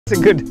It's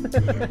a good.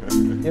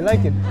 You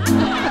like it?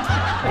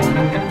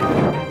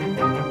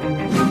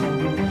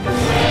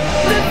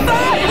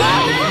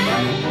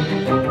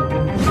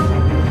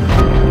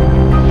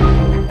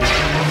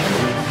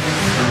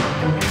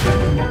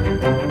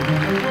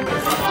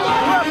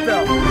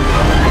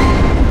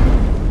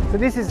 So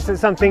this is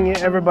something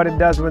everybody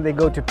does when they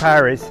go to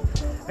Paris.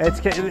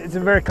 It's a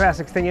very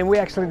classic thing, and we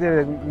actually did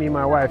it, me and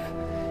my wife.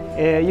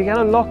 You can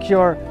unlock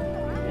your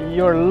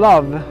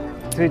love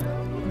to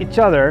each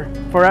other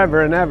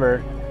forever and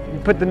ever. You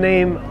put the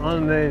name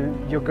on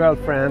your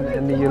girlfriend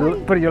and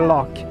you put your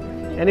lock,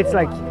 and it's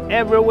like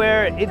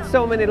everywhere. It's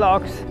so many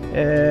locks.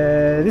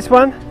 This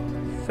one?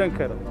 5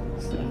 euros.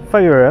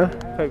 5 euro.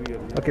 5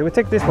 euros. Okay, we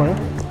take this one.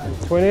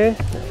 20.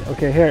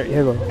 Okay, here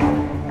you go.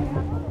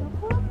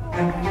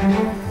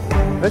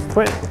 That's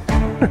 20.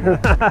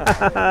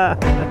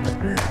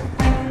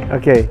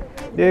 Okay,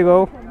 there you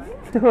go.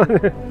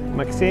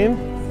 Maxime.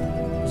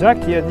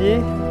 Jacques, il a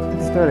dit.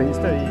 Större.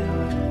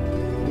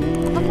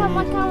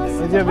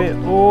 Då gör vi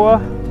Å.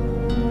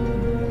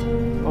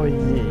 Och J.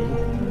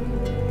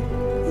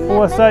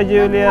 Åsa,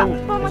 Julien,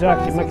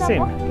 Jacques,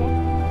 Maxime.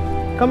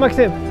 Kom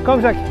Maxime,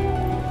 kom Jacques.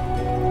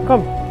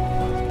 Kom.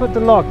 Put the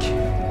lock.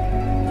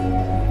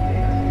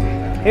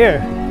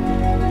 Here.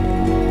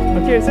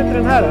 Okej, vi sätter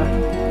den här då.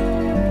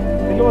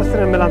 Vi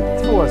låser den mellan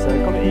 2 så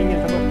det kommer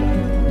ingen ta bort den.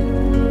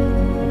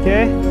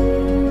 Okej.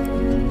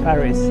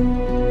 Paris.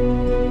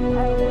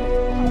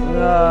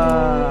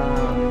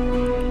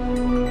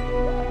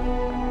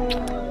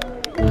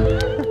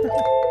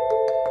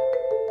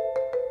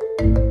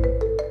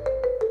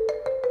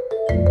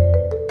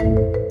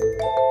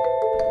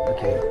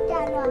 Okay.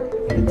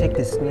 I'm gonna take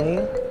this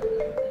snail.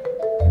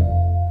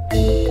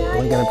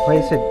 We're gonna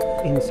place it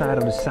inside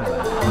of the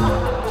salad.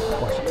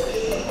 Watch it.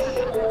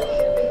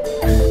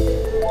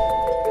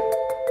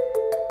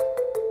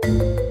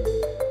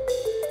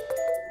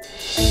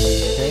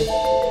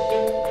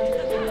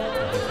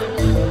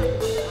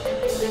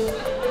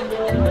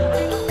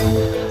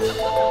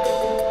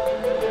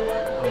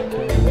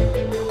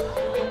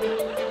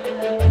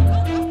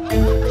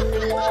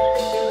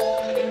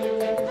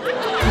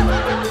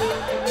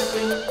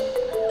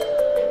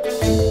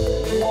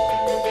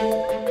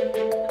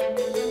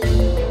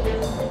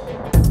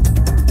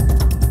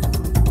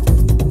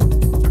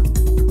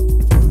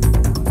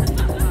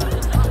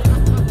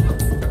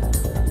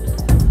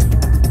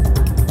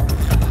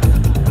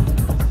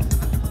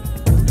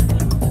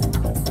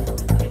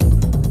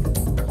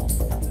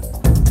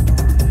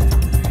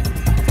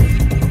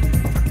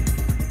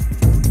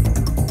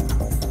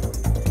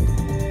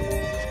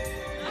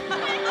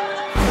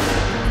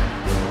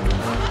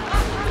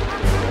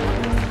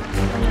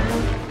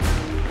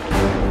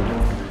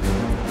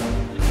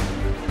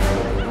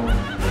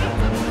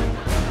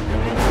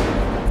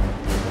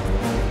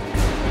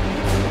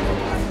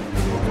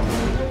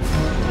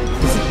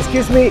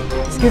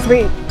 Excuse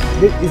me,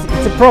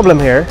 it's a problem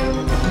here.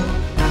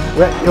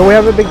 We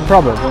have a big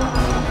problem.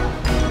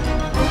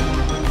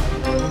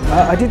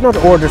 I did not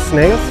order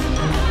snails.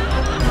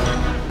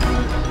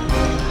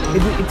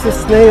 It's a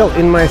snail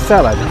in my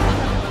salad.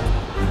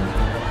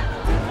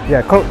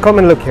 Yeah, come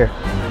and look here.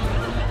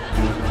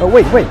 Oh,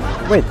 wait.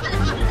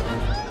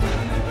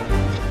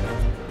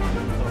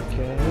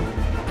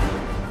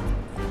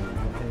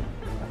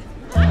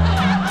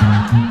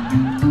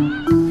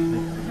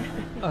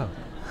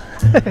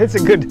 It's a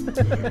good.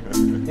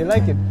 You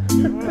like it?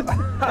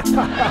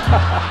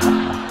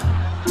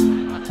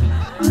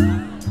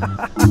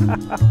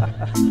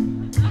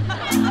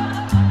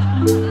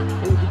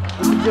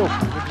 It's a joke.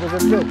 It was a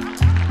joke.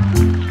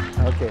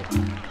 Okay.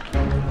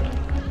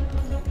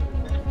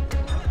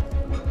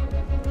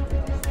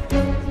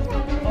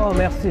 Oh,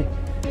 merci.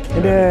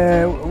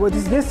 And what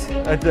is this? 1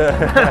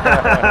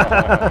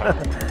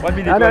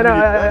 minute. No.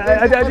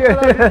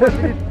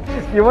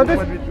 You want it?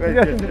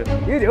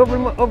 You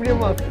open your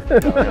mouth.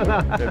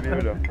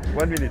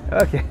 1 minute.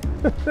 Okay.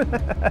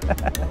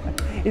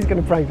 He's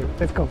gonna prank you.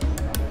 Let's go.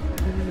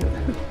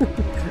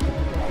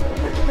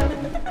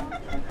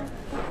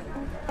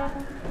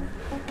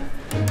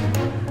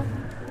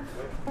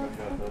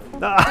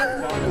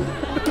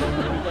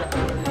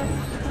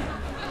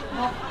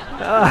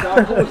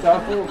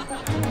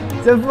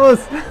 C'est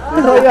fausse.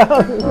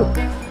 Regarde.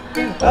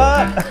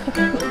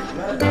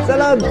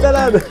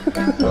 Salade.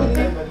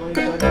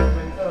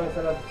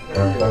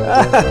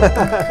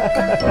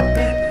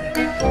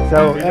 So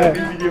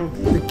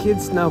the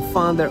kids now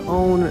found their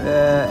own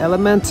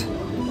element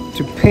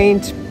to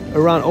paint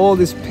around all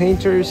these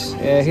painters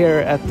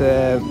here at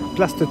the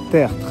Place de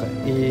Tertre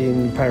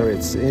in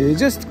Paris,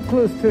 just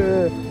close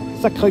to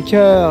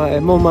Sacré-Cœur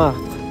and Montmartre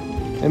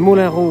and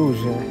Moulin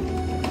Rouge.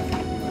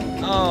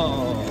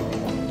 Oh,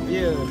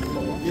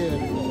 beautiful.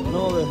 And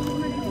all the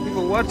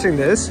people watching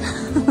this,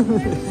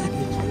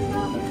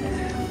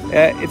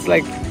 it's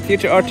like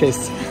future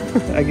artists,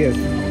 I guess.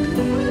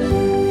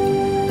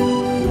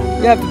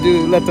 You have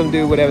to let them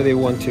do whatever they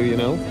want to, you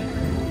know.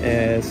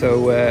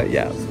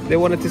 Yeah, they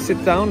wanted to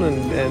sit down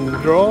and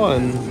draw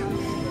and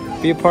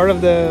be a part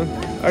of the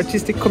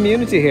artistic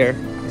community here.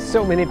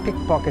 so many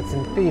pickpockets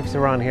and thieves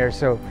around here,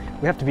 so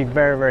we have to be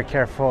very, very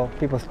careful.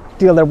 People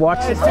steal their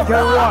watches.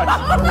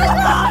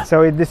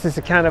 So this is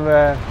a kind of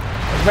a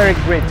very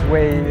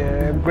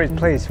great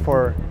place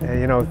for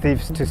you know,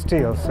 thieves to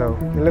steal. So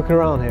look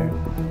around here.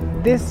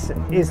 This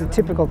is a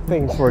typical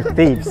thing for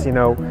thieves, you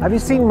know. Have you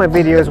seen my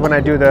videos when I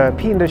do the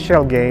pea in the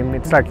shell game?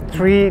 It's like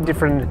 3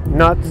 different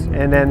nuts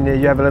and then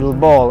you have a little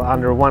ball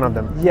under one of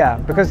them. Yeah,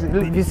 because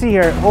if you see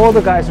here, all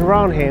the guys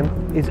around him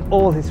is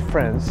all his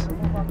friends.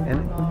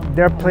 And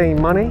they're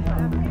playing money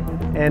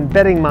and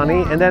betting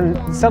money, and then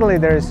suddenly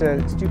there's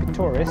a stupid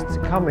tourist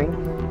coming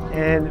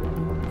and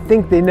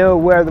think they know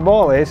where the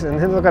ball is, and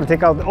then they're gonna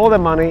take out all the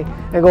money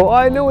and go, oh,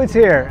 I know it's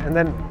here, and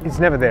then it's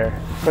never there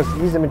because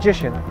he's a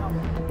magician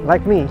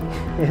like me,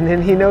 and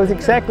then he knows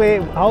exactly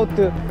how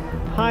to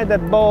hide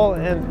that ball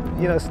and,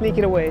 you know, sneak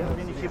it away.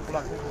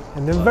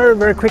 And then very,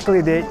 very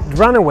quickly they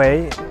run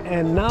away,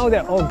 and now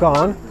they're all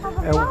gone.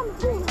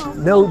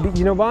 No,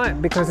 you know why?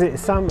 Because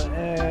some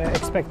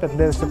expect that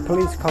there's the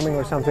police coming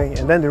or something,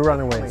 and then they run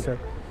away. So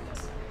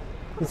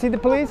you see the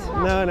police?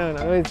 No.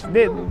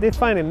 They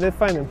find him. They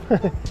find him.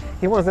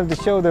 He wants them to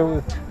show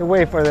the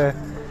way for the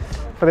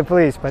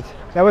police. But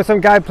there was some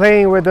guy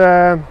playing with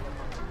the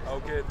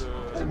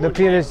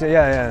pianist.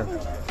 Yeah.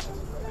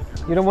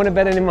 You don't want to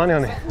bet any money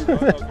on it.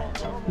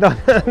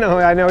 No,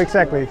 I know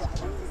exactly.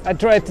 I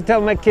try to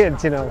tell my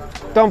kids, you know,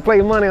 don't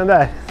play money on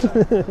that.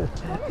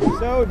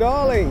 So,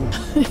 darling,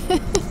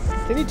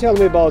 can you tell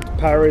me about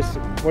Paris?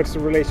 What's the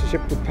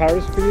relationship with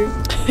Paris for you,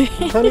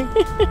 honey?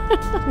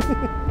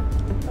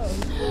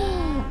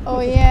 Oh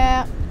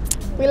yeah,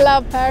 we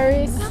love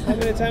Paris. How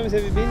many times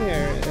have you been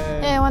here?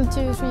 Yeah, 1,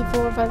 2, 3,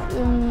 4, 5.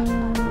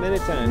 Many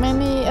times.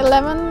 Many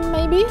 11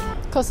 maybe,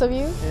 because of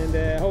you. And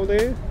how old are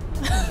you?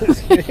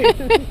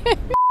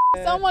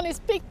 Someone is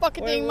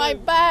pickpocketing my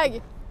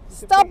bag.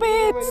 Stop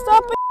it!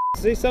 Stop it!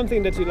 Say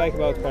something that you like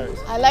about Paris.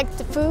 I like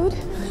the food.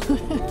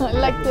 I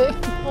like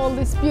all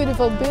these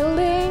beautiful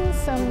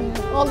buildings and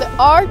all the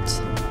art.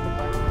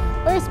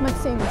 Where is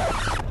Maxime?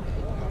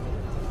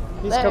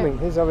 He's There. coming.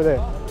 He's over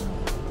there.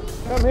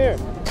 Come here.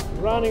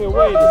 Running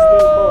away, this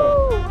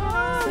little boy.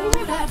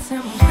 That's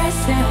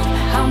impressive,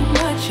 how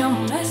much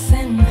I'm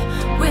messing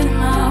with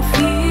my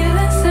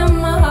feelings in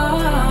my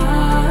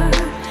heart.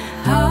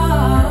 Oh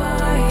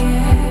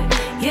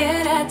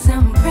yeah, that's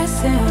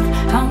impressive,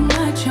 how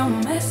much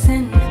I'm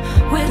messing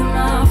with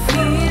my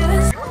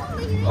feelings.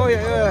 Oh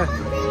yeah.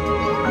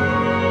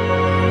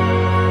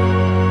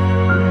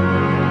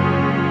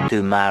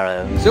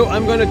 Tomorrow. So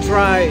I'm gonna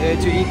try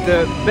to eat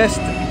the best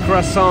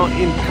croissant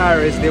in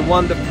Paris. They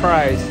won the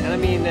prize, and I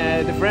mean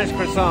the French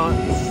croissant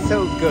is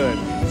so good,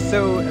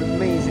 so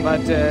amazing.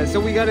 But so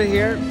we got it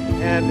here,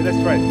 and let's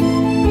try it.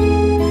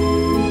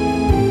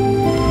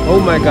 Oh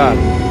my god,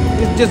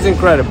 it's just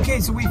incredible. Okay,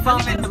 so we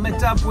finally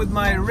met up with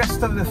my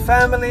rest of the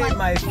family.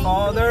 My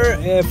father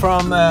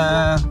from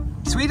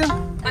Sweden,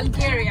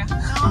 Algeria.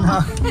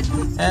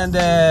 and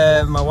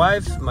my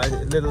wife, my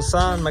little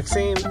son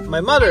Maxime,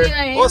 my mother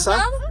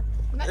Åsa.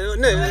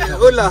 No,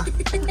 Ulla.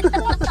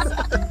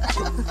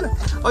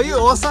 Are you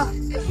Åsa?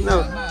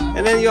 No.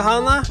 And then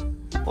Johanna,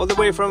 all the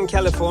way from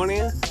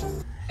California.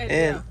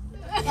 And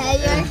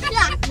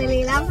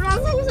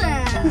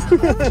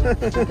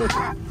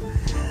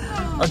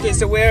okay,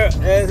 so we're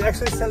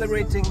actually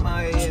celebrating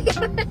my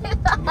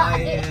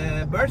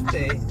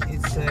birthday.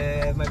 It's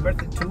my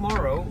birthday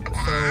tomorrow,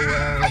 so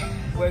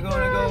we're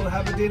gonna go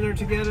have a dinner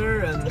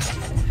together and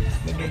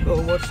maybe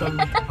go watch some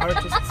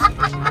artists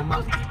in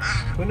Mama.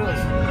 Who knows?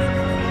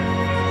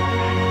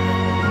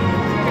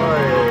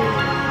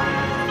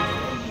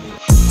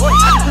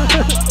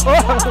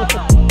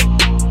 Oh.